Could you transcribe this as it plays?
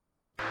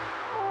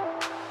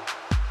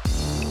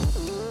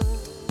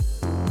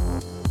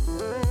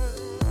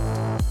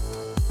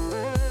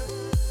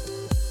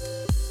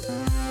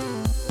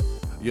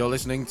You're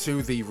listening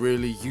to the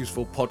Really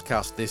Useful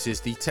Podcast. This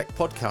is the tech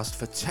podcast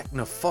for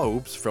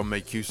technophobes from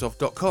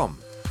makeuseof.com.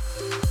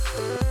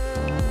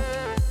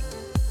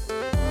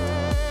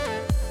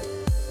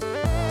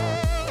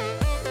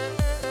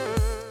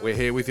 We're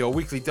here with your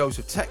weekly dose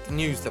of tech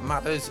news that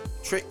matters,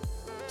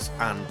 tricks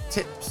and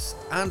tips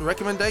and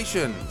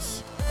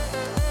recommendations.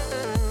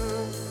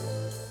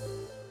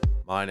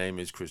 My name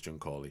is Christian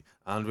Cawley,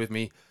 and with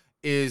me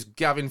is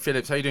Gavin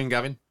Phillips. How you doing,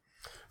 Gavin?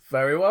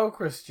 Very well,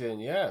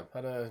 Christian. Yeah,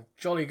 had a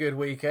jolly good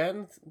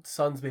weekend. The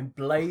sun's been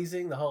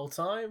blazing the whole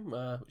time,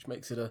 which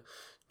makes it a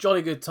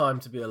jolly good time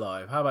to be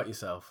alive. How about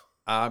yourself?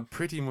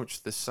 Pretty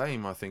much the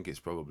same, I think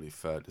it's probably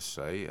fair to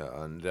say.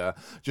 And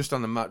just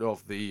on the matter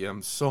of the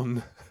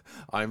sun,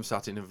 I'm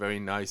sat in a very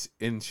nice,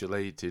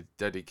 insulated,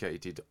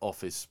 dedicated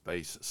office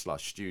space /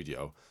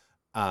 studio.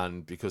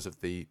 And because of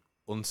the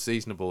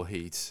unseasonable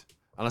heat,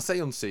 and I say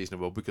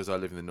unseasonable because I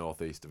live in the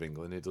northeast of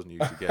England, it doesn't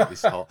usually get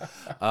this hot.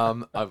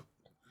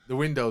 The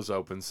window's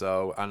open,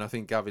 and I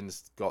think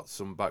Gavin's got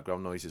some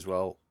background noise as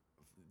well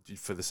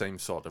for the same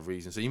sort of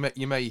reason. So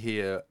you may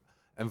hear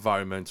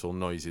environmental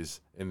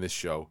noises in this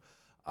show.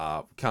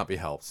 Can't be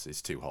helped.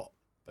 It's too hot,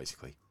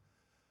 basically.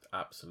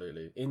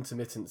 Absolutely.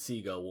 Intermittent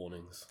seagull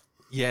warnings.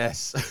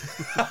 Yes.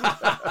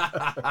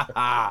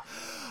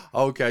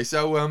 Okay,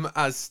 so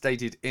as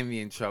stated in the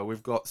intro,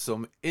 we've got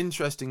some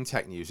interesting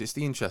tech news. It's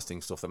the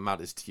interesting stuff that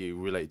matters to you,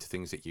 related to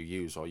things that you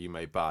use or you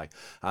may buy.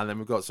 And then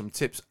we've got some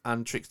tips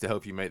and tricks to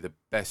help you make the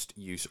best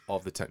use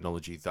of the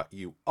technology that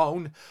you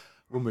own.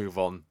 We'll move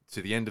on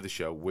to the end of the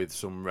show with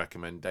some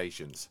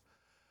recommendations.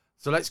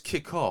 So let's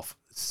kick off.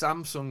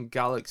 Samsung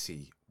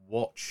Galaxy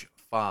Watch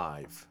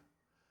 5.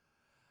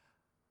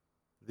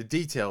 The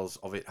details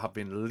of it have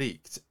been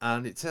leaked,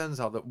 and it turns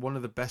out that one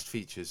of the best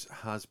features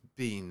has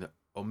been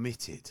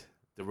omitted.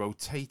 The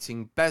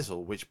rotating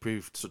bezel, which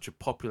proved such a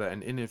popular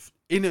and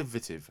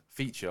innovative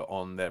feature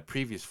on their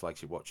previous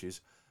flagship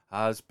watches,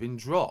 has been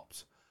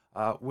dropped,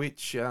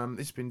 which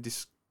has been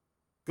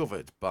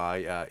discovered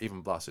by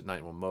Evan Blass at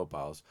 91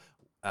 Mobiles,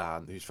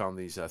 who's found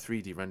these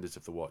 3D renders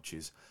of the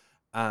watches,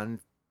 and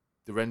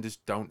the renders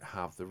don't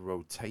have the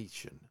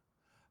rotation.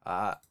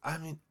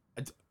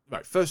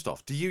 Right, first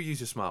off, do you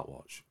use a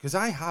smartwatch? Because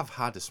I have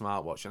had a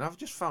smartwatch, and I've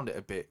just found it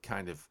a bit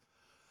kind of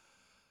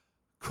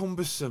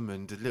cumbersome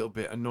and a little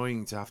bit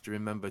annoying to have to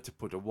remember to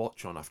put a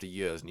watch on after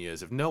years and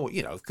years of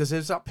because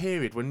there's that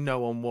period when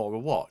no one wore a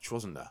watch,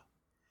 wasn't there?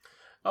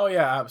 Oh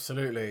yeah,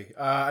 absolutely.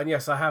 And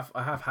yes, I have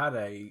had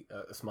a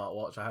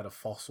smartwatch. I had a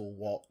Fossil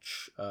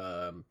watch,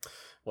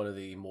 one of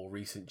the more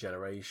recent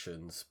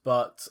generations,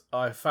 but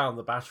I found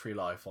the battery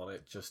life on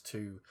it just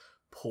too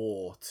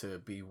poor to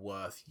be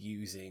worth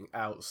using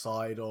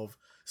outside of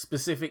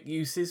specific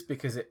uses,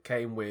 because it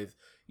came with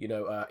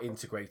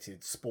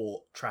integrated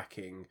sport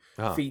tracking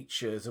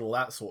features and all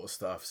that sort of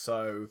stuff.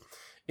 So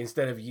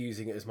instead of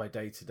using it as my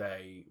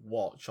day-to-day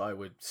watch, I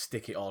would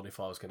stick it on if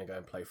I was going to go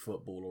and play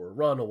football or a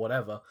run or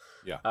whatever,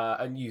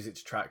 and use it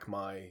to track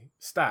my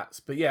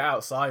stats. But yeah,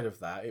 outside of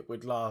that, it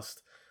would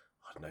last,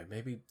 I don't know,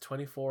 maybe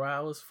 24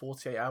 hours,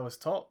 48 hours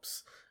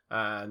tops.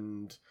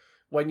 And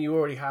when you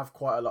already have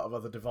quite a lot of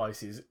other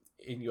devices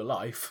in your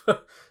life,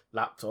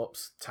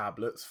 laptops,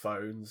 tablets,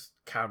 phones,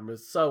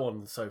 cameras, so on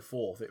and so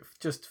forth, it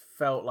just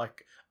felt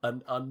like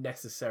an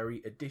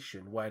unnecessary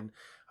addition when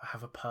I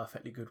have a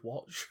perfectly good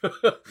watch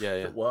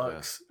that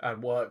works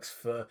and works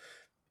for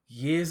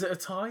years at a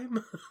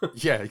time.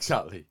 Yeah,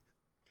 exactly.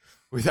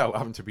 Without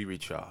having to be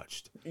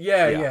recharged.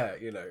 Yeah.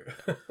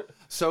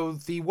 So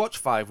the Watch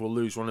 5 will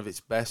lose one of its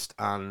best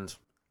and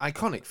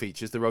iconic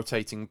features, the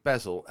rotating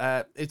bezel.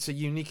 It's a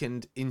unique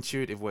and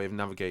intuitive way of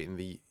navigating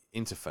the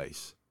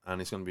interface, and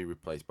it's going to be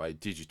replaced by a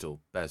digital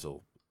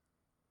bezel,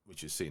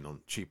 which is seen on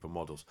cheaper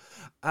models.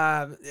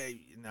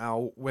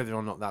 Now, whether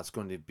or not that's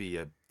going to be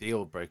a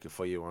deal breaker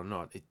for you or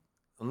not,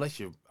 unless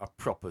you're a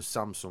proper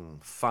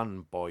Samsung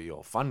fanboy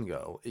or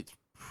fangirl, it's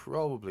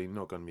probably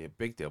not going to be a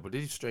big deal. But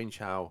it is strange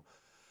how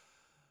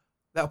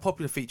that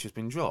popular feature has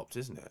been dropped,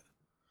 isn't it?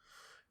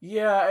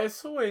 Yeah,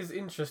 it's always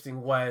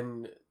interesting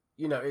when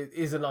it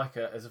is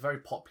it's a very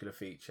popular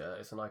feature.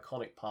 It's an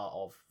iconic part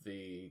of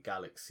the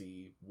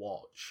Galaxy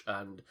Watch,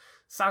 and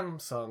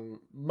Samsung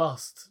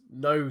must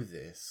know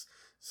this.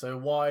 So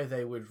why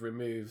they would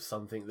remove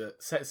something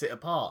that sets it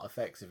apart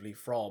effectively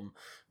from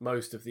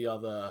most of the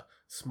other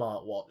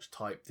smartwatch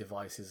type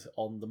devices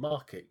on the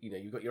market?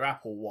 You've got your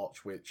Apple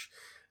Watch, which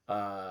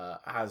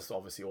has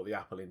obviously all the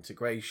Apple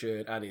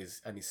integration and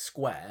is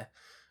square.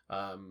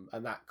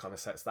 And that kind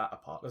of sets that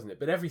apart, doesn't it?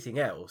 But everything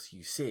else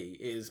you see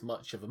is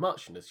much of a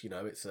muchness.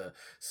 It's a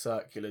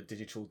circular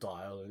digital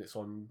dial and it's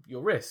on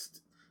your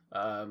wrist.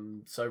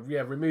 So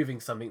removing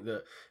something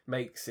that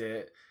makes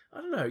it,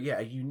 I don't know,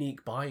 a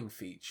unique buying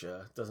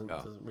feature doesn't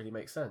really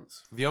make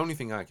sense. The only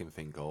thing I can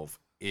think of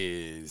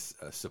is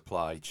a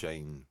supply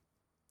chain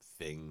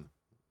thing,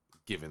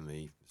 given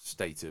the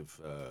state of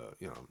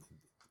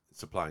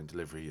supply and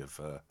delivery of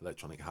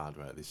electronic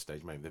hardware at this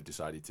stage. Maybe they've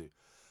decided to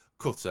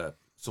cut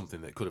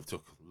something that could have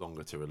took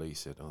longer to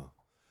release it.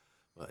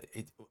 But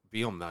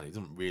beyond that, it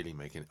doesn't really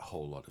make a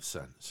whole lot of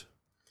sense.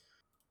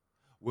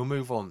 we'll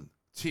move on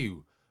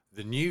to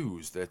the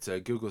news that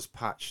Google's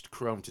patched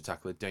Chrome to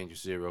tackle a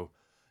dangerous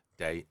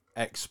zero-day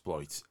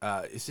exploit.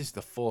 This is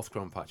the fourth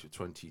Chrome patch of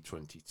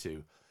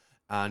 2022,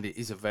 and it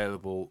is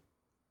available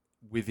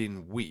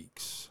within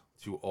weeks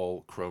to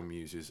all Chrome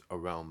users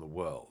around the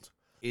world.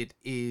 It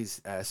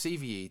is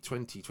CVE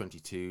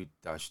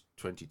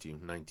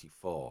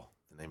 2022-2294,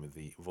 the name of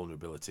the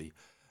vulnerability,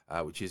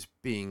 which is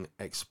being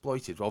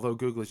exploited. Although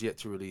Google has yet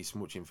to release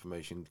much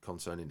information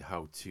concerning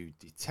how to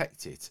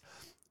detect it,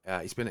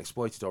 it's been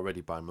exploited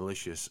already by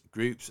malicious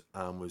groups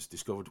and was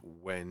discovered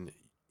when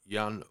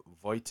Jan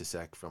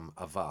Wojtaszek from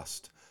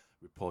Avast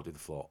reported the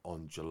flaw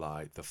on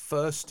July the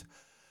 1st.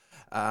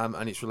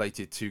 And it's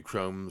related to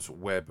Chrome's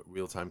web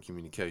real-time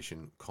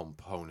communication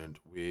component,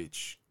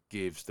 which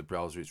gives the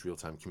browser its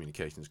real-time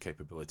communications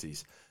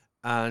capabilities.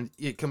 And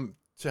it can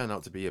turn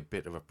out to be a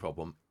bit of a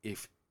problem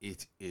if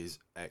it is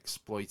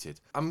exploited.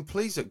 I'm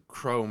pleased that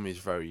Chrome is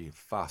very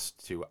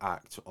fast to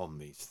act on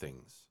these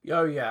things.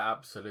 Oh yeah,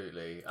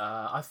 absolutely.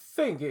 I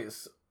think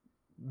it's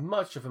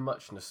much of a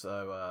muchness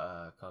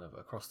though, kind of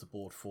across the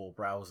board for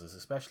browsers,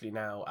 especially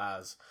now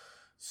as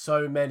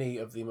so many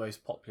of the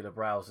most popular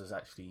browsers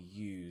actually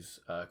use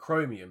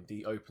Chromium,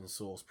 the open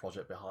source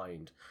project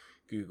behind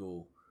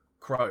Google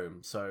Chrome.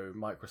 So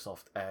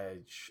Microsoft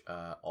Edge,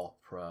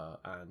 Opera,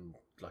 and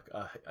like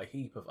a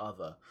heap of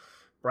other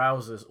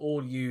browsers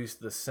all use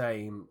the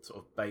same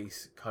sort of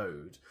base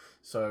code.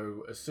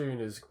 So as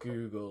soon as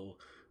Google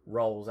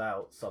rolls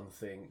out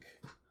something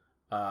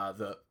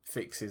that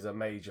fixes a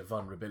major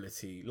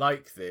vulnerability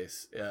like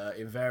this,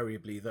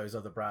 invariably those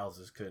other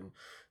browsers can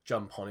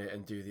jump on it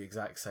and do the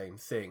exact same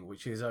thing,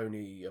 which is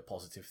only a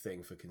positive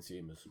thing for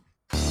consumers.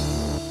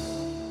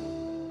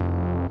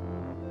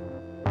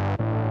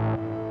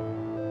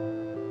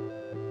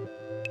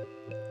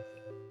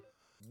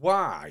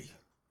 Why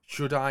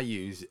should I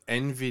use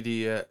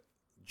NVIDIA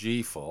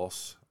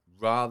GeForce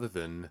rather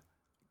than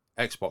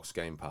Xbox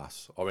Game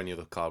Pass or any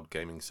other cloud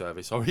gaming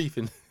service, or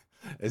even,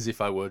 as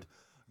if I would,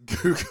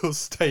 Google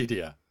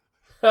Stadia?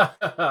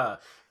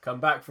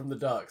 Come back from the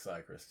dark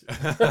side, Christian.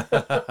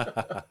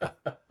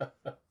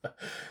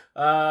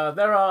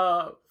 There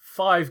are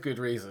 5 good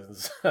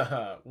reasons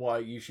why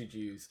you should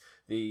use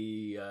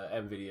the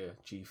NVIDIA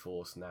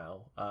GeForce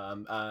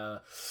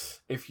Now.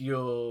 If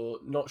you're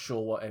not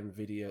sure what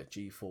NVIDIA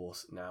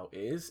GeForce Now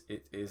is,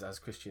 it is, as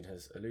Christian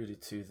has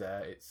alluded to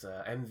there, it's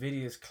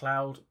NVIDIA's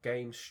cloud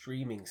game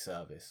streaming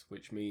service,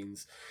 which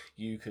means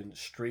you can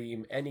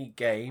stream any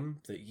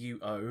game that you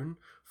own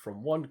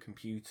from one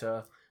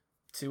computer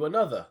to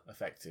another,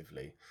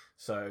 effectively.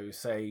 So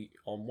say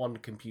on one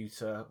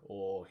computer,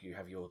 or you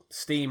have your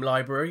Steam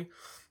library,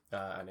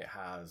 and it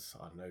has,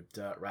 I don't know,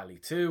 Dirt Rally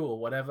 2 or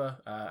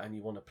whatever, and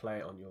you want to play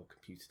it on your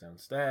computer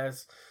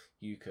downstairs,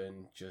 you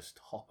can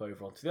just hop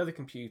over onto the other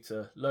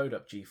computer, load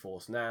up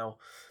GeForce Now,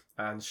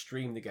 and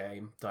stream the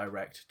game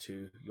direct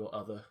to your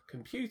other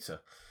computer.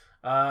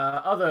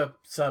 Other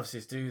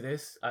services do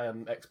this,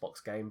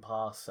 Xbox Game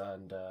Pass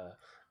and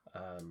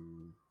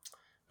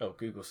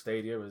Google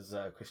Stadia, as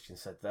Christian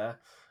said there.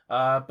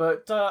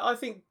 But I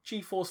think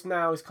GeForce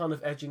Now is kind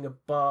of edging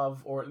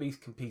above, or at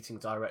least competing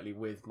directly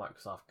with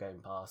Microsoft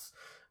Game Pass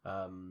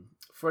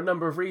for a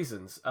number of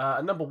reasons.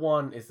 Number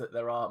one is that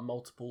there are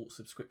multiple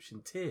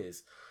subscription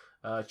tiers.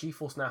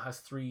 GeForce Now has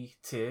 3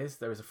 tiers.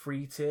 There is a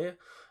free tier,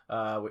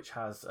 which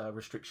has a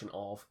restriction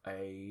of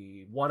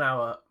a 1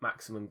 hour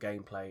maximum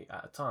gameplay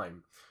at a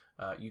time.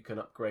 You can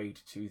upgrade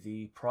to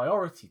the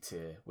priority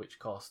tier, which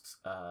costs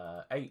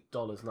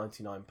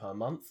 $8.99 per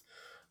month,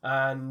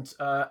 and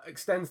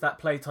extends that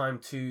playtime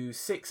to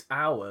 6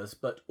 hours.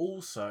 But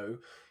also,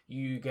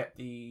 you get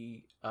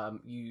the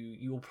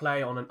you will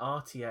play on an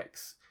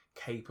RTX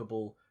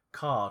capable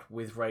card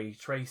with ray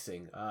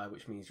tracing,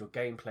 which means your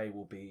gameplay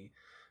will be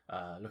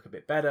look a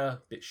bit better,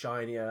 a bit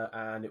shinier,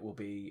 and it will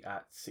be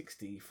at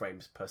 60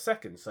 frames per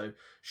second. So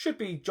should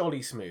be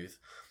jolly smooth.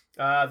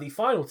 The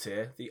final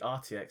tier, the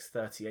RTX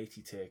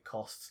 3080 tier,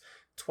 costs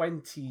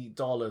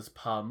 $20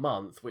 per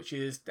month, which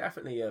is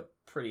definitely a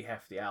pretty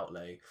hefty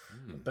outlay.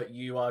 But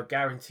you are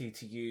guaranteed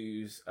to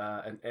use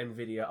an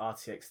NVIDIA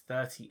RTX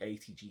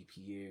 3080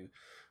 GPU,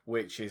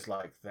 which is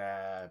like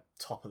their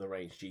top of the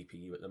range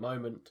GPU at the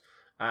moment.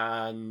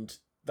 And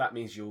that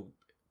means you'll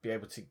be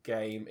able to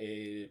game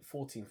in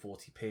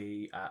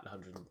 1440p at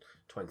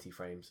 120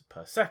 frames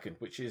per second,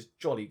 which is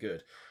jolly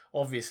good.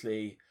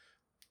 Obviously,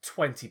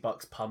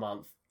 $20 per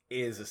month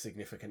is a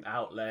significant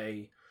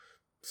outlay.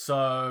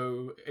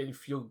 So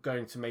if you're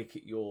going to make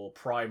it your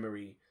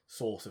primary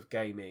source of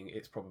gaming,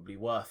 it's probably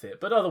worth it.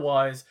 But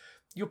otherwise,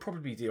 you'll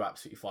probably do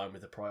absolutely fine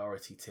with the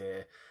priority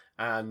tier.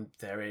 And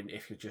therein,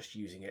 if you're just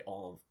using it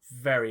on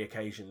very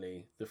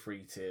occasionally, the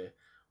free tier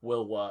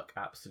will work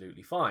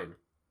absolutely fine.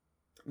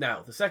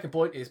 Now, the second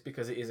point is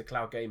because it is a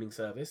cloud gaming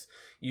service,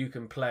 you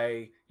can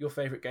play your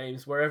favourite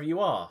games wherever you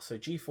are. So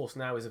GeForce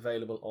Now is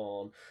available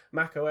on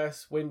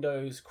macOS,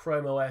 Windows,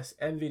 Chrome OS,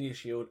 NVIDIA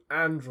Shield,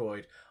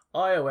 Android,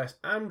 iOS,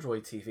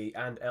 Android TV,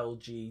 and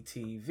LG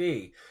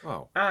TV.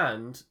 Wow.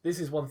 And this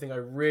is one thing I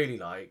really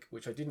like,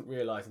 which I didn't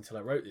realise until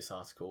I wrote this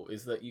article,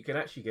 is that you can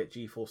actually get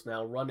GeForce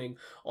Now running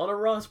on a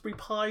Raspberry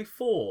Pi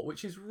 4,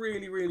 which is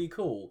really, really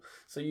cool.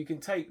 So you can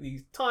take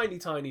these tiny,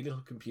 tiny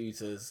little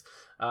computers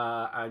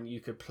and you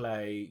could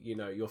play,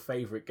 your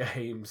favourite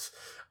games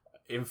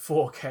in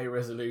 4K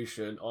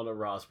resolution on a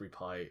Raspberry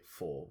Pi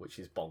 4, which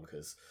is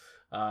bonkers.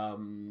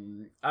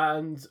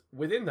 And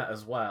within that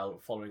as well,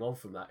 following on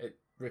from that, it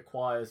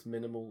requires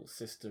minimal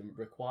system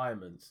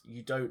requirements.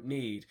 You don't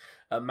need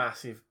a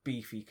massive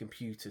beefy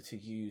computer to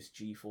use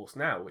GeForce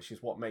Now, which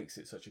is what makes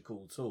it such a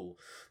cool tool.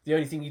 The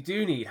only thing you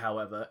do need,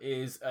 however,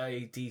 is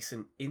a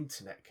decent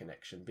internet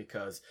connection,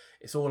 because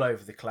it's all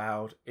over the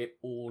cloud. It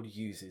all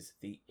uses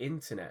the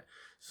internet.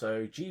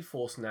 So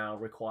GeForce Now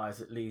requires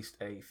at least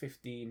a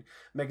 15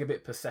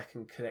 megabit per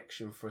second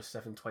connection for a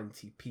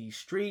 720p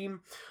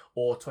stream,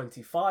 or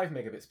 25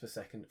 megabits per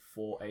second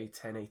for a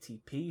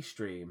 1080p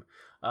stream.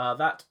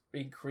 That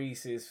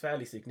increases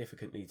fairly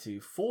significantly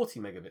to 40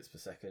 megabits per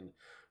second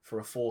for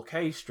a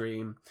 4K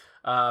stream.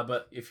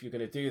 But if you're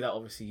going to do that,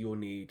 obviously you'll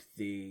need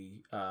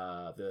the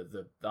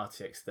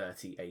RTX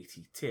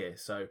 3080 tier.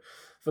 So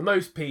for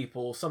most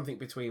people, something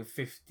between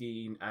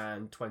 15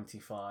 and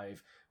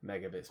 25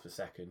 megabits per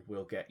second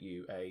will get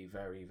you a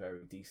very,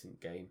 very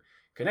decent game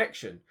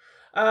connection.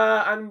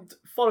 And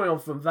following on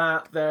from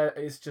that, there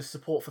is just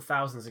support for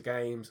thousands of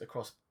games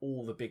across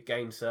all the big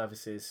game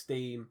services: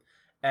 Steam,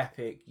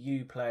 Epic,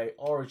 Uplay,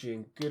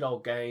 Origin, good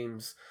old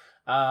games.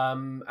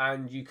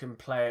 And you can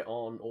play it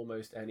on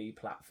almost any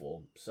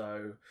platform.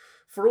 So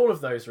for all of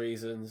those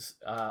reasons,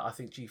 I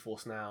think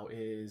GeForce Now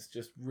is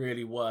just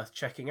really worth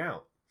checking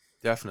out.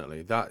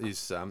 Definitely. That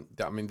is,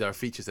 there are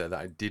features there that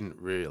I didn't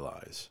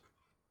realise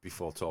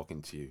before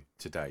talking to you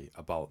today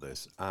about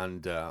this.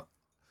 And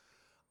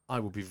I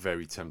would be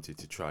very tempted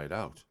to try it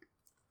out.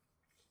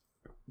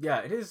 Yeah,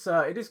 it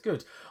is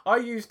good. I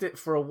used it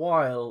for a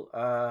while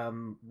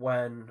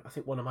when I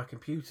think one of my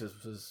computers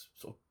was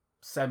sort of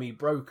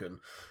semi-broken.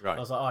 Right. I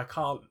was like, I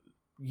can't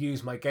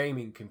use my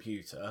gaming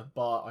computer,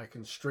 but I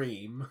can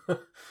stream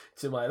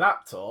to my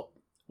laptop,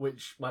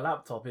 which my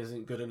laptop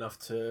isn't good enough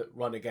to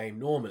run a game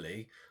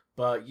normally,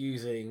 but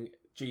using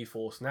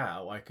GeForce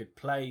Now, I could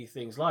play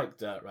things like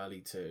Dirt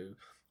Rally 2,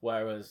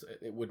 whereas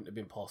it wouldn't have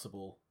been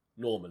possible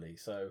normally.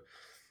 So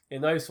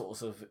in those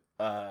sorts of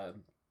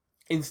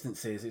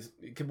instances,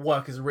 it can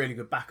work as a really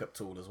good backup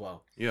tool as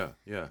well. Yeah.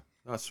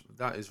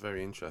 That is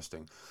very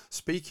interesting.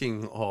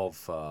 Speaking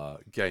of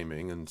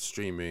gaming and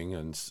streaming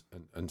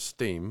and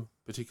Steam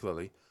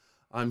particularly,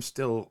 I'm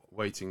still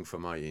waiting for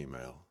my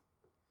email.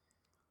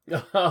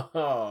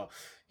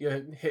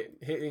 You're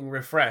hitting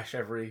refresh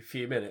every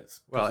few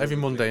minutes. Well, every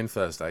Monday and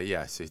Thursday,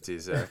 yes. It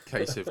is a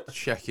case of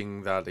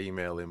checking that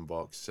email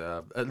inbox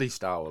at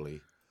least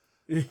hourly.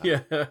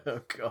 Yeah,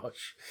 oh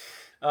gosh.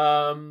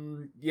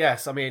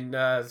 Yes, I mean,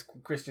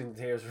 Christian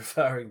here is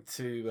referring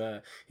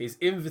to his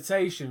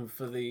invitation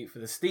for the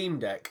Steam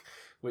Deck,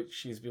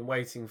 which he's been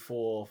waiting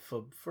for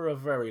a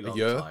very long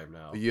time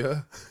now. A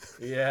year?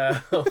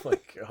 Yeah. Oh my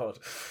god.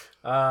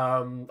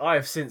 I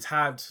have since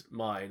had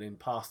mine and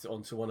passed it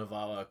on to one of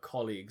our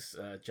colleagues,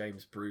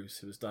 James Bruce,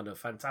 who has done a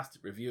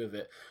fantastic review of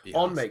it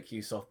on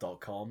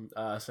makeuseof.com.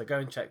 So go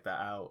and check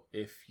that out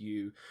if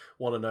you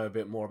want to know a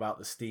bit more about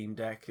the Steam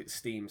Deck. It's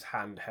Steam's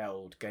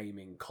handheld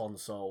gaming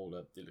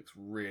console. It looks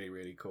really,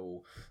 really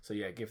cool. So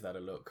yeah, give that a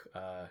look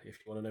if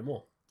you want to know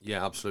more.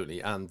 Yeah,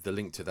 absolutely. And the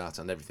link to that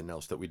and everything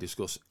else that we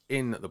discuss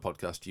in the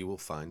podcast, you will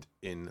find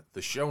in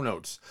the show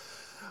notes.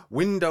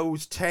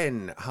 Windows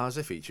 10 has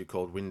a feature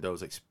called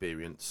Windows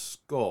Experience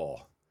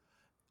Score.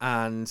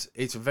 And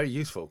it's very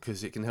useful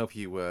because it can help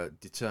you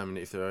determine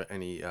if there are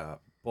any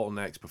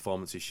bottlenecks,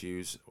 performance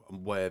issues,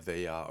 and where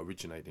they are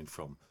originating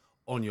from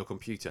on your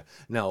computer.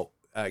 Now,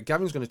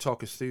 Gavin's going to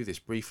talk us through this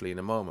briefly in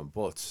a moment,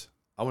 but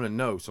I want to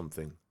know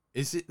something.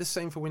 Is it the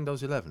same for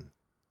Windows 11?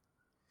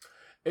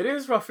 It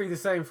is roughly the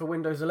same for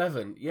Windows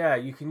 11. Yeah,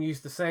 you can use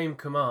the same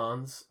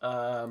commands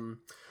on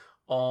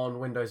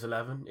Windows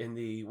 11 in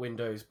the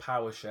Windows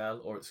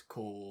PowerShell, or it's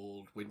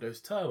called Windows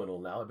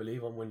Terminal now, I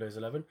believe, on Windows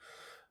 11.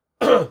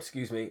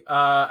 Excuse me.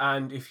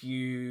 And if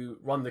you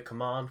run the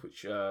command,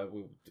 which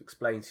we'll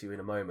explain to you in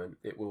a moment,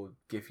 it will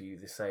give you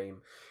the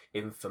same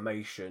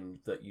information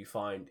that you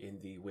find in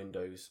the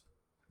Windows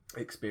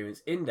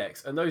Experience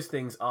Index. And those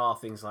things are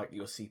things like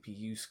your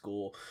CPU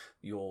score,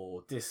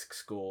 your disk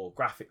score,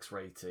 graphics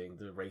rating,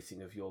 the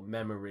rating of your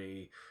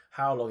memory,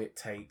 how long it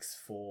takes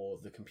for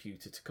the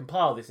computer to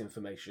compile this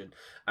information,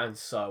 and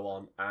so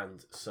on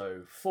and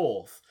so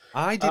forth.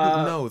 I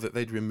didn't know that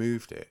they'd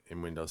removed it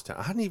in Windows 10.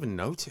 I hadn't even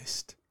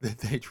noticed that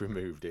they'd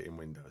removed it in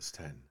Windows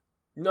 10.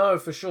 No,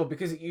 for sure,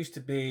 because it used to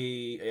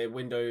be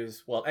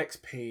Windows,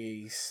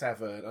 XP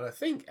 7, and I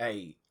think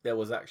 8, there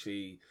was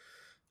actually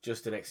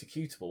just an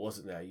executable,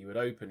 wasn't there? You would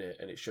open it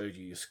and it showed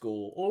you your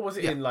score, or was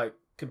it in like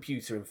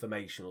computer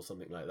information or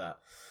something like that?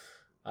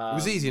 It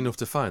was easy enough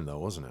to find though,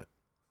 wasn't it?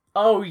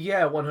 Oh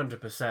yeah,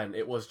 100%.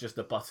 It was just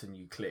a button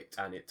you clicked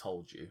and it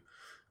told you.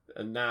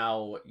 And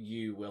now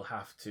you will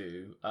have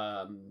to.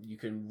 You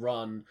can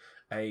run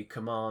a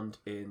command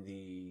in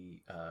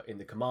the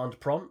command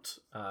prompt.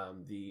 I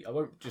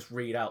won't just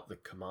read out the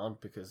command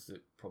because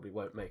it probably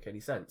won't make any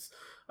sense.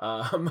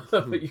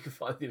 But you can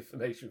find the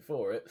information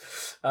for it,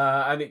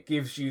 and it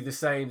gives you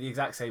the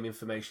exact same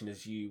information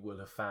as you will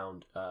have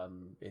found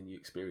in the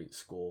experience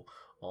score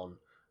on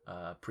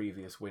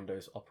previous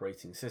Windows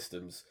operating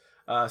systems.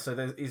 So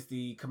there is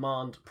the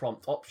command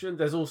prompt option.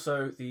 There's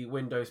also the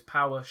Windows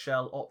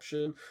PowerShell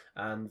option,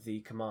 and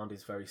the command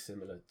is very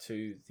similar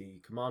to the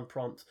command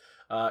prompt.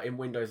 In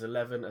Windows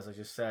 11, as I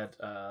just said,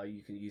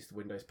 you can use the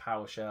Windows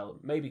PowerShell,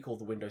 maybe called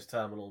the Windows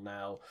Terminal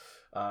now.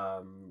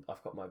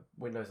 I've got my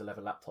Windows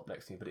 11 laptop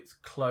next to me, but it's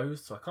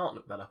closed, so I can't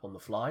look that up on the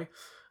fly.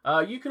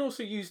 You can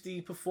also use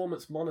the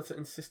Performance Monitor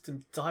and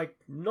System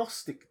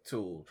Diagnostic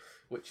tool,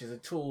 which is a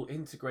tool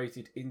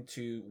integrated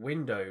into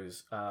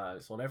Windows.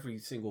 It's on every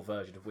single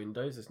version of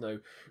Windows. There's no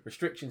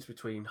restrictions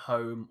between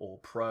Home or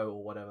Pro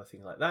or whatever,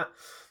 things like that.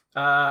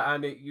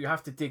 You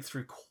have to dig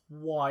through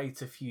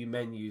quite a few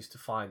menus to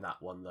find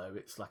that one, though.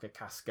 It's like a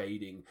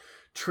cascading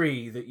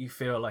tree that you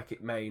feel like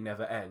it may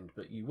never end,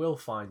 but you will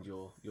find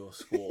your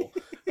score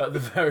at the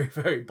very,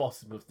 very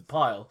bottom of the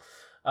pile.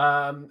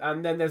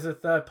 And then there's a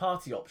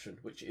third-party option,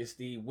 which is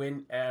the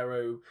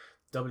WinAero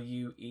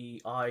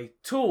WEI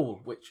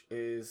tool, which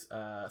is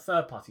a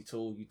third-party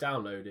tool. You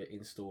download it,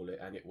 install it,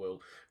 and it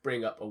will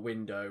bring up a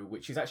window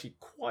which is actually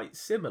quite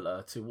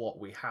similar to what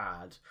we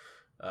had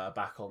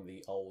back on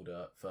the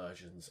older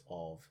versions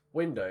of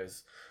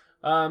Windows.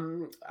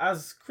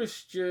 As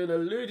Christian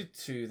alluded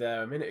to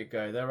there a minute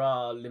ago, there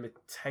are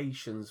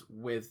limitations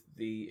with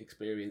the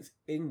Experience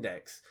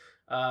Index.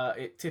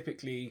 It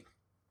typically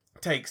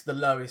takes the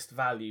lowest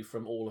value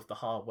from all of the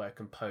hardware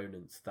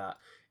components that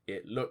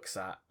it looks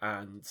at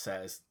and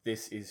says,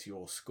 this is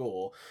your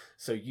score.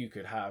 So you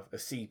could have a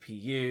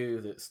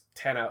CPU that's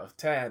 10 out of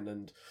 10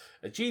 and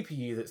a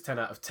GPU that's 10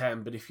 out of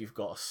 10, but if you've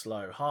got a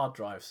slow hard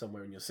drive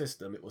somewhere in your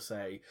system, it will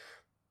say,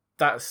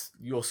 that's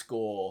your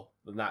score,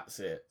 and that's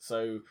it.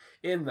 So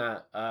in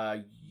that,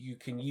 you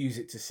can use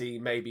it to see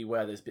maybe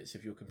where there's bits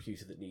of your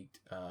computer that need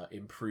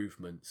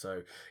improvement.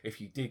 So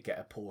if you did get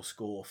a poor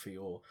score for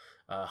your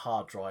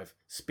hard drive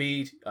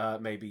speed,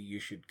 maybe you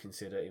should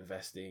consider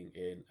investing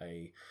in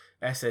a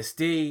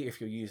SSD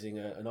if you're using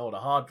an older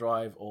hard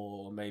drive,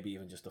 or maybe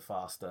even just a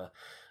faster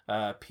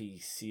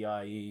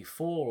PCIe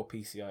 4 or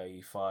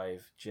PCIe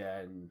 5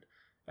 Gen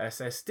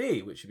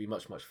SSD, which would be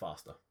much, much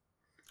faster.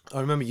 I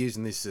remember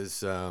using this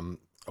as a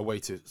way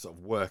to sort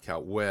of work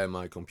out where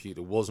my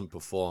computer wasn't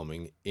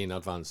performing in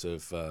advance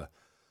of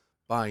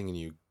buying a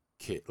new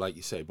kit, like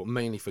you say, but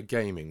mainly for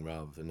gaming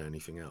rather than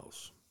anything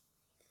else.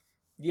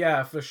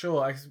 Yeah, for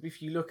sure.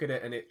 If you look at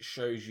it and it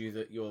shows you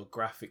that your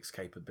graphics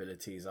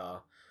capabilities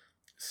are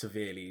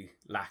severely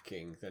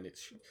lacking, then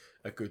it's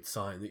a good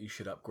sign that you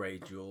should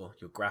upgrade your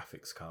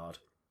graphics card.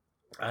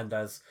 And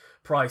as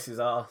prices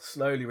are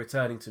slowly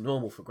returning to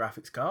normal for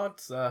graphics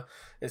cards,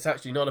 it's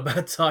actually not a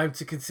bad time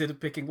to consider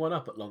picking one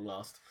up at long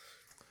last.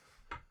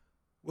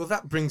 Well,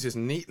 that brings us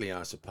neatly,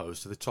 I suppose,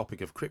 to the topic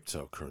of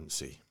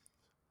cryptocurrency,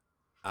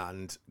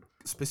 and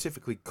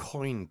specifically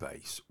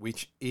Coinbase,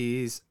 which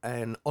is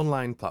an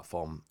online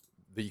platform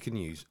that you can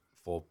use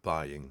for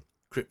buying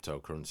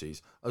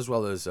cryptocurrencies, as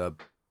well as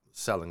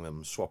selling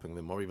them, swapping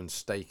them, or even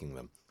staking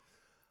them.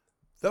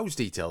 Those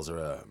details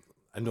are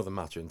another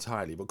matter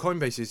entirely, but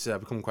Coinbase has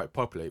become quite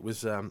popular. It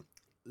was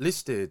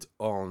listed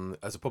on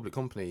as a public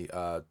company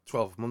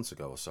 12 months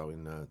ago or so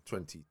in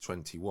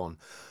 2021,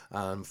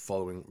 and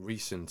following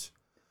recent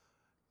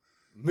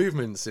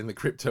movements in the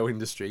crypto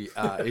industry,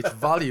 its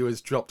value has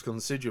dropped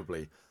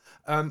considerably.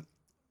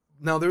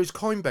 Now there is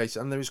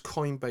Coinbase and there is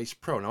Coinbase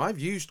Pro. Now I've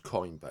used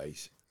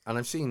Coinbase and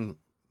I've seen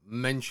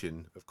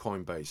mention of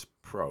Coinbase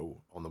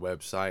Pro on the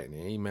website and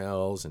in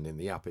emails and in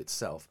the app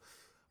itself.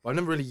 I've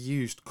never really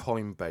used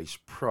Coinbase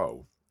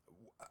Pro.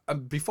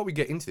 Before we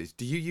get into this,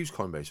 do you use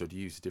Coinbase or do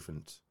you use a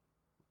different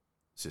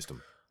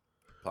system,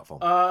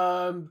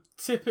 platform?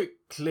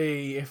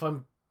 Typically, if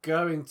I'm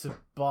going to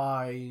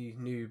buy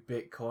new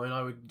Bitcoin,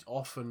 I would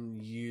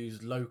often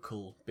use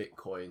local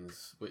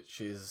Bitcoins,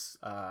 which is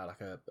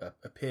like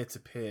a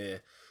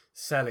peer-to-peer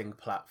selling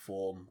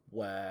platform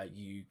where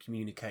you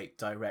communicate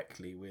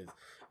directly with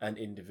an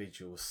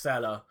individual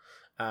seller,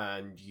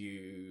 and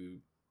you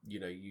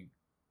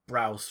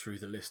browse through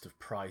the list of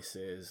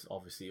prices.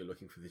 Obviously you're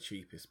looking for the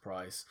cheapest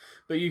price,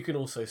 but you can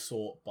also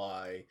sort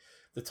by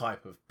the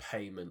type of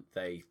payment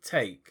they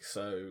take.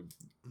 So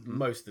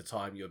most of the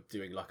time you're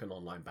doing like an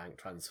online bank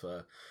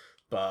transfer,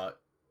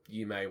 but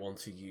you may want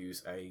to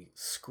use a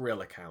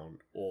Skrill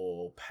account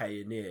or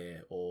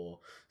Payoneer, or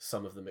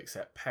some of them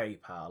accept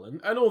PayPal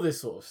and all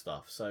this sort of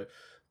stuff. So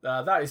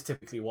that is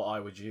typically what I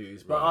would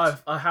use. But Right.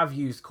 I have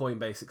used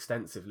Coinbase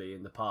extensively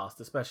in the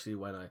past, especially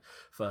when I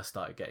first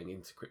started getting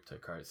into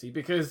cryptocurrency,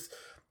 because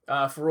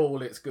for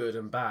all its good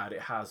and bad,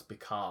 it has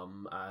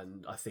become,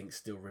 and I think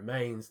still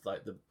remains,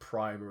 like the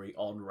primary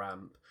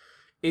on-ramp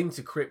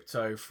into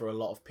crypto for a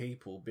lot of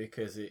people,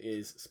 because it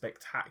is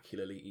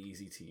spectacularly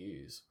easy to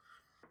use.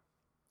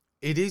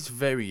 It is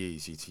very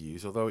easy to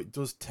use, although it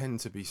does tend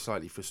to be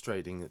slightly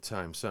frustrating at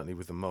times, certainly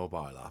with the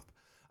mobile app.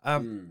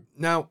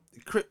 Now,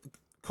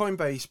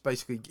 Coinbase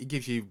basically it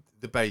gives you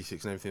the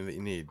basics and everything that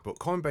you need, but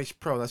Coinbase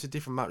Pro, that's a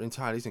different matter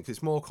entirely, isn't it? Because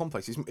it's more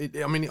complex.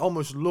 It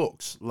almost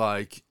looks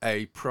like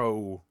a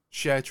pro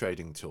share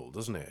trading tool,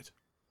 doesn't it?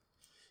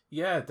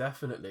 Yeah,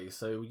 definitely.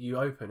 So you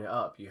open it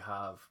up, you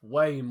have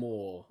way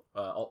more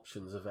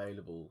options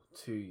available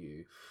to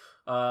you.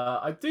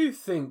 I do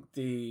think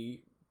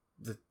the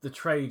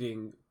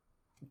trading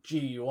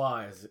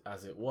GUI,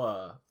 as it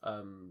were,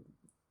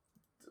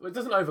 it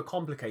doesn't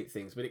overcomplicate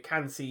things, but it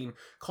can seem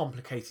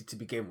complicated to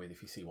begin with,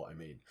 if you see what I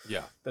mean.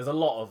 Yeah. There's a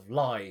lot of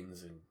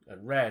lines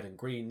and red and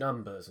green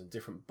numbers and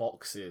different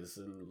boxes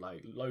and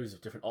like loads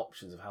of different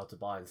options of how to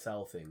buy and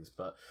sell things,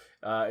 but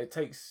it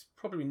takes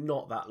probably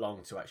not that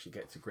long to actually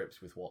get to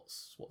grips with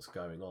what's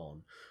going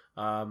on.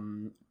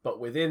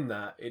 But within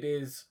that, it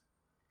is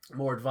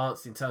more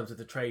advanced in terms of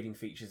the trading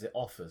features it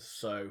offers.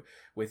 So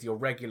with your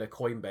regular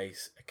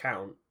Coinbase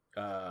account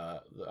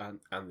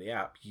and the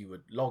app, you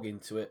would log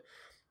into it.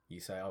 You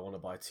say, I want to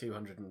buy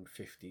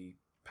 £250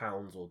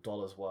 or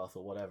dollars worth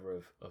or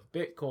whatever of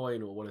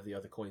Bitcoin or one of the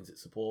other coins it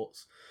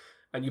supports.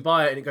 And you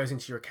buy it and it goes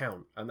into your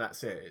account. And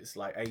that's it. It's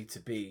like A to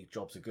B,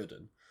 jobs are good.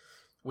 And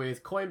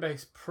with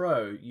Coinbase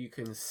Pro, you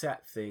can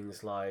set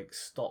things like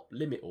stop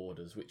limit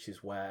orders, which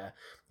is where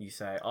you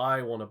say,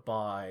 I want to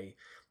buy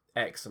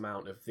X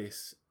amount of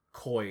this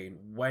coin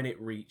when it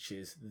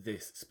reaches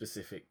this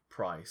specific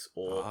price,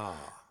 or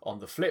on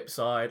the flip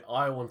side,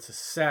 I want to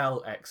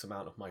sell X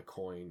amount of my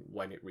coin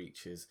when it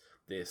reaches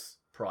this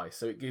price.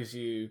 So it gives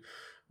you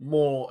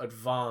more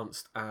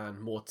advanced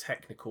and more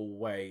technical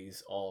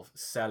ways of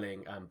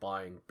selling and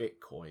buying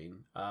Bitcoin,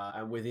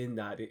 and within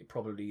that it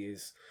probably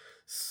is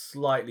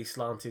slightly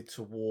slanted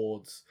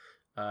towards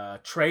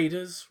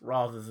traders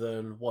rather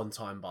than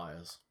one-time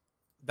buyers.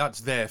 That's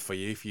there for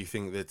you if you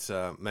think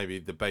that maybe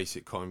the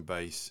basic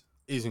Coinbase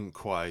isn't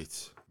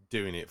quite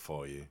doing it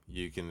for you.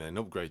 You can then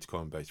upgrade to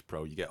Coinbase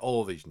Pro. You get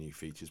all these new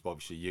features, but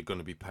obviously you're going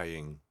to be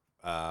paying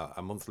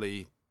a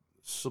monthly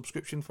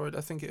subscription for it,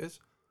 I think it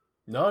is.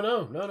 No.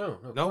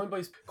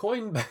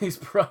 Coinbase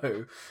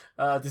Pro,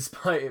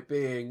 despite it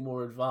being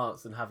more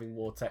advanced and having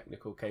more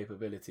technical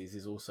capabilities,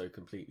 is also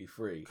completely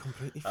free.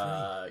 Completely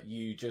free.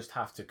 You just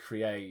have to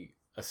create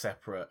a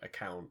separate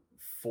account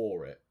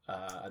for it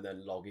and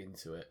then log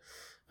into it.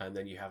 And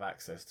then you have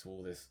access to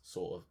all this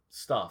sort of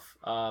stuff.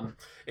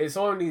 It's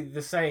only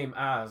the same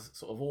as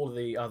sort of all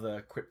the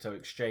other crypto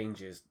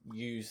exchanges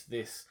use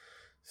this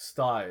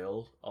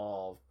style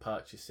of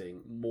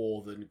purchasing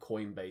more than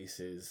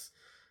Coinbase's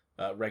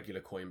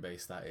regular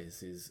Coinbase. That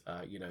is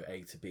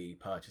A to B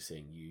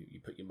purchasing. You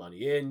put your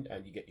money in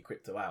and you get your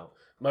crypto out.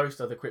 Most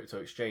other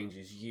crypto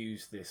exchanges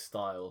use this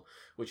style,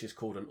 which is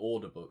called an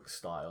order book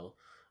style.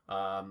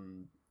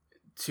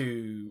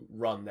 To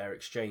run their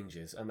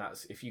exchanges, and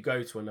that's if you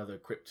go to another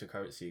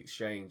cryptocurrency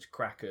exchange,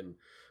 Kraken,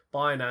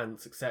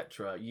 Binance,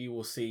 etc., you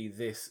will see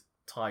this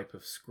type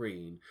of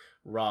screen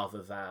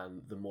rather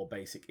than the more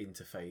basic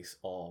interface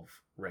of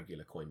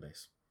regular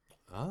Coinbase.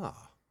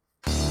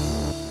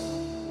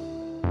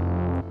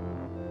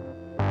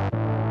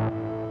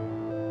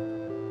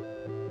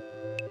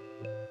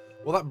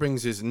 Well, that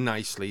brings us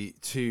nicely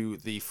to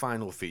the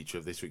final feature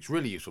of this week's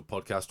really useful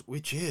podcast,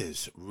 which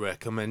is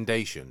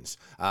recommendations.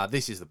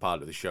 This is the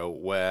part of the show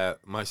where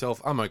myself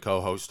and my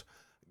co-host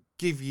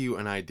give you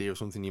an idea of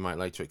something you might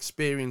like to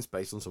experience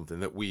based on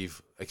something that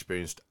we've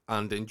experienced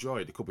and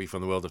enjoyed. It could be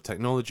from the world of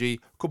technology,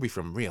 could be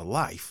from real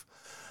life,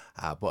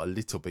 but a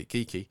little bit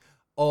geeky,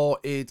 or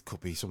it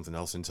could be something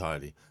else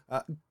entirely.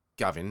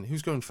 Gavin,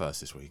 who's going first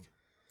this week?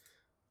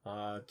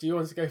 Do you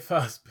want to go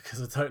first?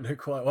 Because I don't know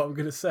quite what I'm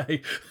going to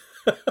say.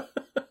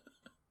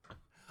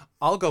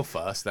 I'll go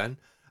first then.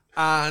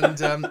 And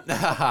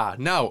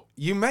now,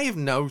 you may have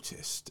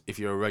noticed, if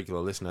you're a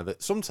regular listener,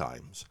 that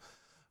sometimes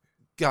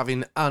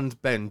Gavin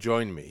and Ben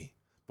join me,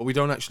 but we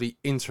don't actually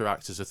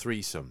interact as a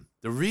threesome.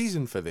 The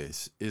reason for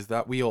this is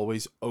that we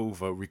always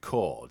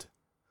over-record.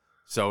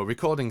 So a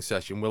recording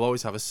session will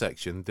always have a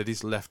section that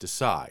is left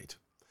aside.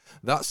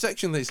 That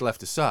section that is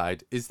left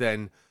aside is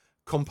then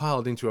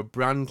compiled into a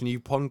brand new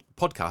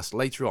podcast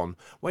later on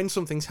when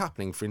something's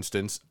happening. For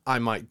instance, I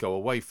might go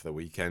away for the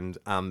weekend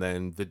and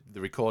then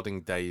the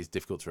recording day is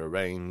difficult to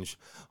arrange,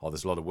 or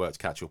there's a lot of work to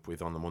catch up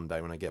with on the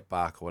Monday when I get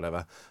back or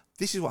whatever.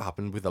 This is what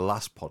happened with the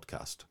last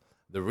podcast.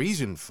 The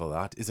reason for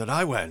that is that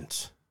I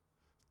went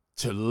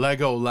to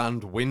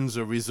Legoland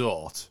Windsor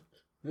Resort.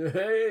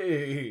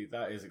 Hey,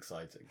 that is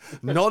exciting.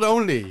 Not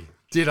only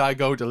did I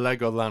go to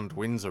Legoland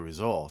Windsor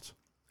Resort,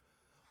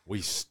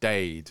 we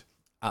stayed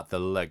at the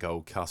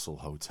Lego Castle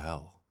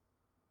Hotel.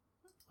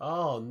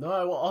 Oh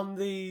no! On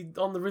the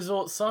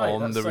resort site.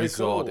 On the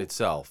resort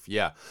itself,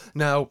 yeah.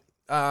 Now,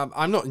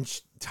 I'm not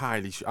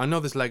entirely sure. I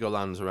know there's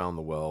Legolands around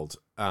the world.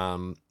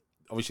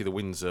 Obviously, the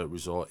Windsor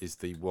Resort is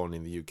the one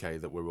in the UK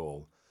that we're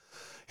all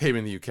here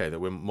in the UK that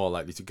we're more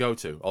likely to go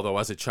to. Although,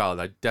 as a child,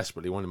 I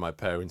desperately wanted my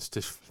parents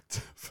to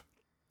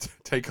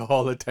take a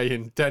holiday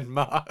in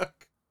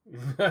Denmark.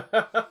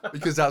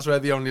 because that's where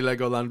the only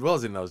Legoland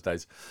was in those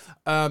days.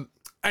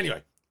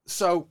 Anyway,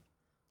 so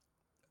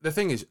the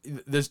thing is,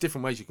 there's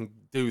different ways you can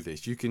do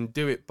this. You can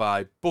do it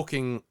by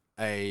booking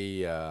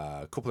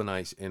a couple of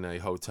nights in a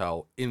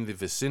hotel in the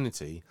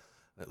vicinity.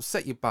 It'll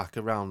set you back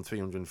around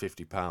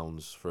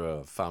 £350 for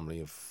a family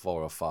of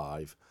 4 or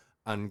 5,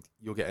 and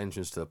you'll get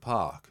entrance to the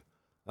park.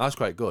 That's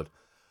quite good.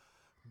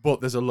 But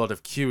there's a lot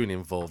of queuing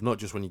involved, not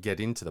just when you get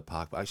into the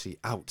park, but actually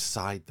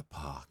outside the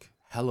park.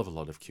 Hell of a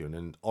lot of queuing.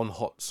 And on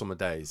hot summer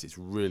days, it's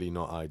really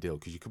not ideal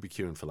because you could be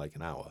queuing for like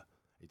an hour.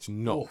 It's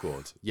not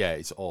good. Yeah,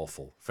 it's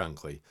awful,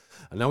 frankly.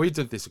 And now we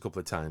did this a couple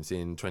of times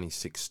in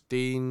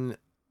 2016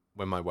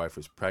 when my wife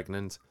was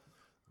pregnant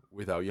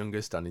with our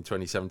youngest, and in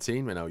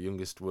 2017 when our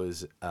youngest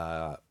was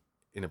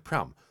in a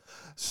pram.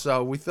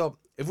 So we thought,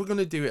 if we're going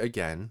to do it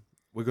again,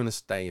 we're going to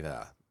stay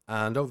there.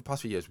 And over the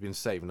past few years, we've been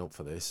saving up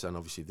for this. And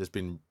obviously, there's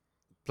been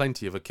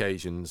plenty of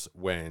occasions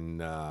when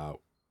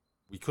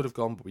we could have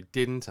gone, but we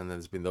didn't. And then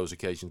there's been those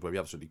occasions where we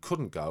absolutely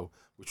couldn't go,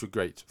 which were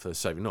great for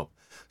saving up.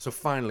 So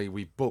finally,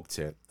 we booked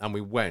it and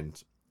we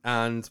went.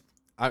 And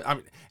I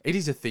mean, it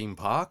is a theme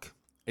park.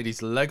 It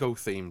is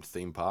Lego-themed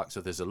theme park. So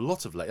there's a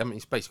lot of Lego. I mean,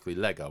 it's basically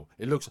Lego.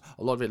 A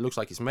lot of it looks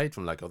like it's made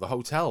from Lego. The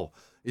hotel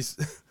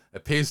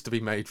appears to be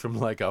made from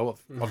Lego.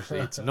 Obviously,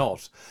 it's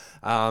not.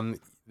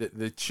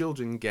 The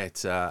children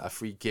get a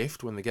free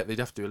gift when they'd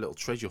have to do a little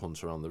treasure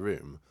hunt around the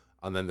room,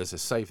 and then there's a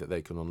safe that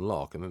they can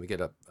unlock, and then they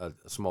get a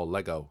small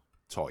Lego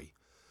toy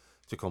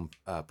to come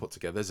put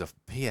together. There's a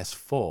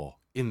PS4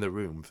 in the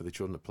room for the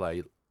children to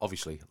play,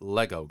 obviously,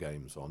 Lego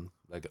games on,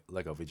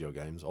 Lego video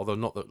games, although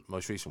not the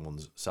most recent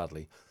ones,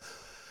 sadly.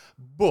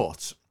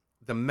 But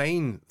the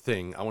main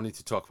thing I wanted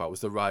to talk about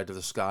was the Ride of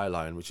the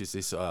Skyline, which is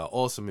this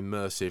awesome,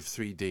 immersive,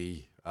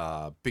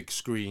 3D, big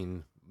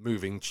screen,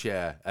 moving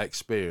chair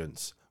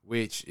experience,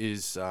 which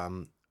is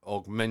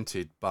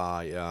augmented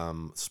by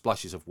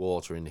splashes of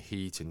water and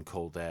heat and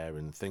cold air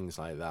and things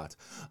like that,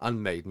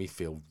 and made me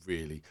feel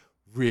really,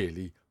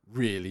 really,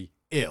 really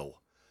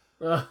ill.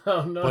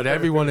 Oh, no. But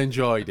everyone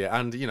enjoyed it,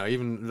 and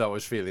even though I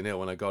was feeling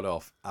ill when I got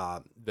off,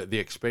 the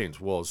experience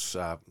was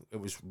it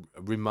was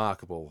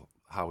remarkable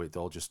how it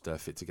all just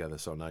fit together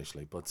so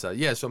nicely. But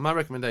so my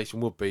recommendation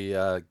would be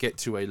get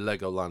to a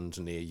Legoland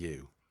near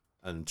you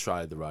and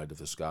try the Ride of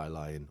the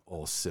Skyline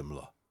or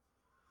similar.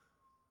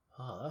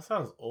 Oh, that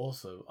sounds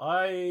awesome.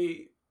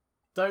 I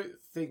don't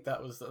think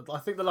that was... I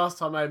think the last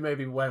time I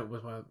maybe went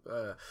was my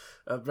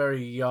a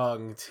very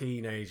young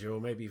teenager, or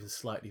maybe even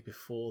slightly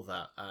before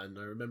that, and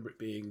I remember it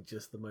being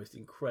just the most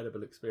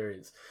incredible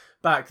experience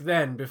back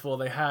then, before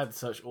they had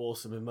such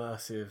awesome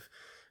immersive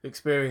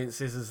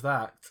experiences as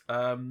that.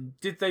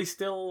 Did they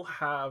still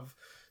have...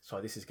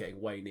 Sorry, this is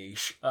getting way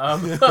niche.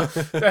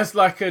 There's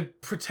like a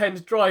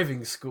pretend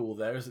driving school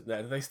there, isn't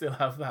there? Do they still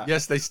have that?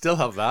 Yes, they still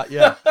have that,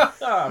 yeah.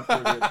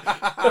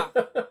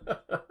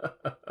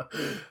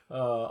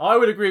 I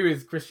would agree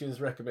with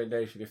Christian's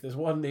recommendation. If there's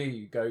one near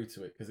you, go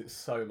to it, because it's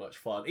so much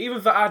fun. Even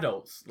for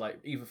adults.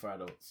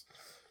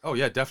 Oh,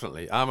 yeah,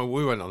 definitely.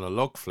 We went on a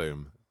log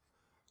flume.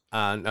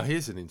 And now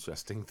here's an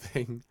interesting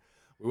thing.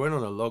 We went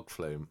on a log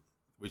flume,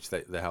 which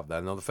they have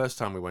there. Now, the first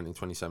time we went in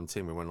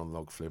 2017, we went on a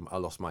log flume, I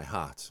lost my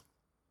hat.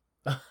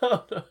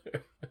 Oh, no.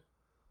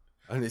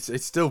 And it's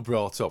still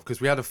brought up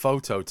because we had a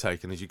photo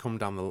taken as you come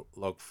down the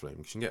log flume,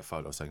 because you can get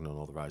photos taken on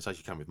all the rides, as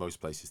you can with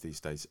most places these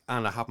days.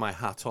 And I had my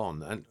hat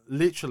on, and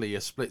literally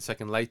a split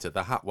second later,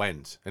 the hat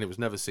went, and it was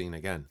never seen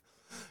again.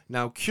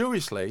 Now,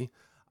 curiously,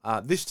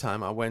 this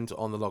time I went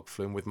on the log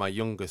flume with my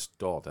youngest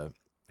daughter,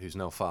 who's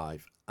now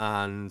 5,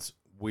 and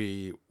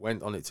we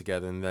went on it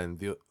together, and then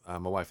my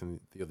wife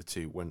and the other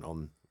two went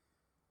on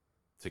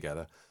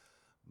together.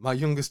 My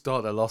youngest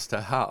daughter lost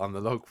her hat on the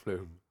log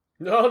flume.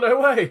 No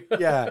way.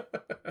 Yeah.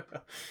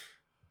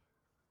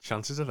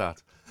 Chances of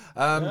that.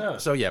 Yeah.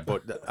 So yeah,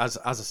 but as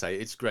I say,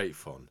 it's great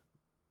fun.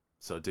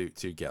 So do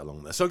get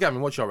along there. So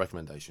Gavin, what's your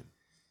recommendation?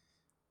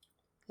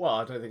 Well,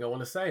 I don't think I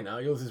want to say now.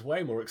 Yours is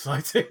way more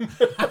exciting.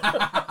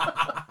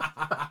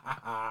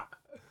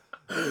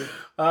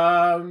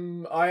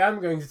 I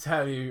am going to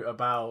tell you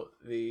about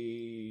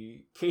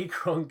the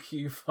Keychron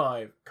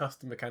Q5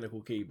 custom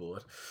mechanical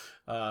keyboard,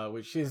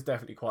 which is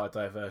definitely quite a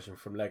diversion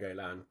from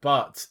Legoland,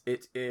 but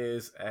it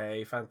is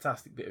a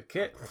fantastic bit of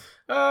kit.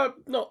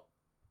 Not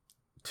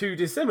too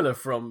dissimilar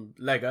from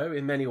Lego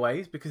in many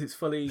ways, because it's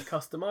fully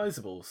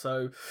customizable.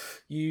 So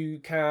you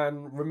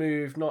can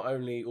remove not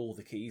only all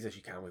the keys, as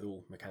you can with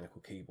all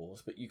mechanical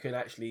keyboards, but you can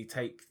actually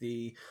take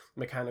the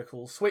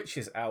mechanical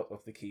switches out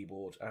of the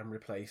keyboard and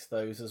replace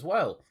those as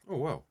well. Oh,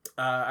 wow.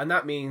 And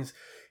that means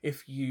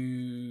if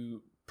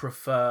you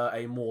prefer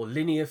a more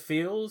linear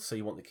feel, so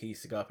you want the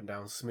keys to go up and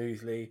down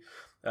smoothly,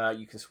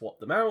 you can swap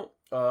them out.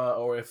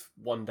 Or if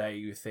one day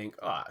you think,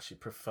 I actually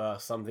prefer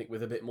something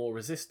with a bit more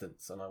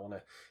resistance and I want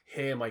to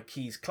hear my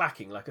keys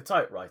clacking like a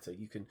typewriter,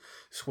 you can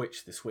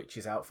switch the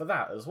switches out for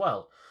that as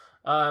well.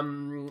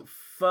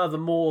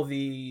 Furthermore,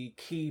 the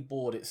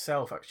keyboard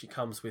itself actually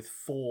comes with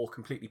 4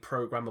 completely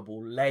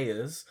programmable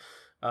layers,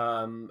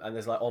 and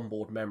there's like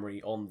onboard memory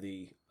on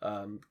the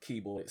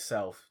keyboard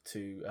itself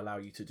to allow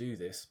you to do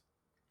this.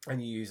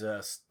 and you use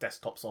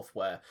desktop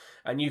software,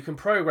 and you can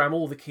program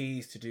all the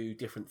keys to do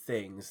different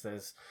things.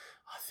 There's,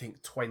 I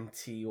think,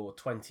 20 or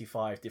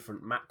 25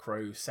 different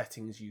macro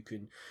settings you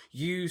can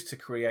use to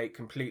create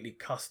completely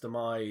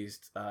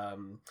customized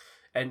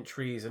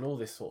entries and all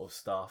this sort of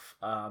stuff.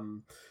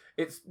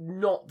 It's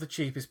not the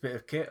cheapest bit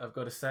of kit, I've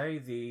got to say.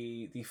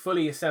 The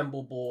fully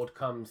assembled board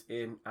comes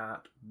in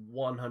at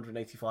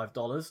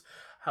 $185.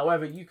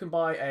 However, you can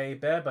buy a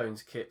bare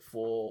bones kit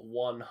for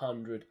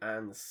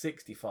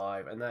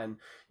 $165, and then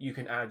you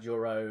can add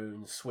your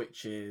own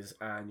switches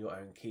and your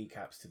own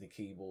keycaps to the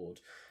keyboard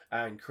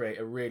and create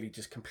a really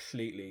just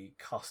completely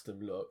custom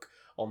look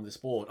on this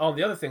board. Oh,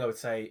 the other thing I would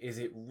say is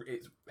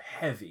it's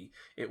heavy.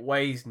 It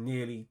weighs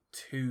nearly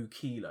 2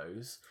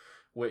 kilos,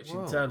 which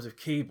in terms of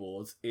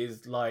keyboards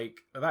is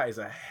that is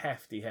a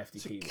hefty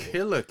it's keyboard. A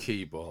killer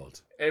keyboard.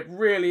 It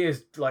really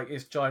is,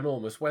 it's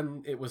ginormous.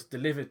 When it was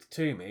delivered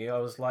to me, I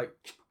was like,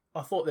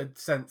 I thought they'd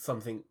sent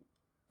something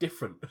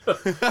different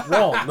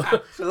wrong.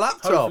 It's a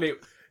laptop.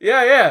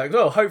 Yeah.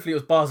 Well, hopefully it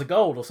was bars of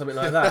gold or something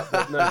like that.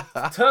 But no,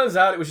 turns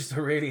out it was just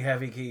a really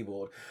heavy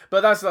keyboard.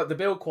 But that's the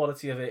build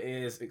quality of it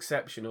is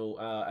exceptional,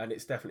 and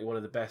it's definitely one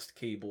of the best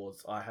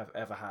keyboards I have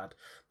ever had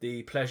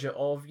the pleasure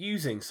of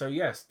using. So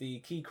yes, the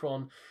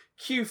Keychron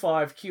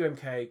Q5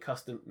 QMK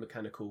custom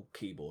mechanical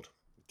keyboard.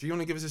 Do you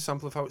want to give us a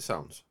sample of how it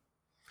sounds?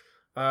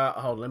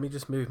 Hold on, let me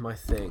just move my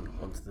thing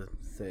onto the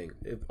thing.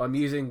 I'm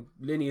using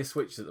linear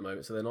switches at the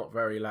moment, so they're not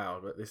very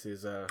loud, but this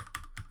is...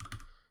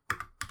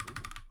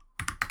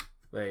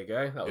 There you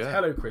go. That was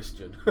Hello,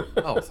 Christian.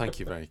 Oh, thank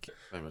you very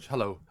much.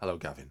 Hello,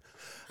 Gavin.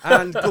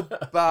 And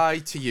goodbye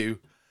to you,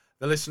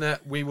 the listener.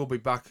 We will be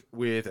back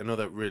with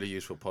another really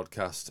useful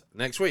podcast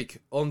next week.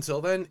 Until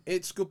then,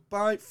 it's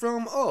goodbye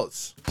from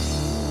us.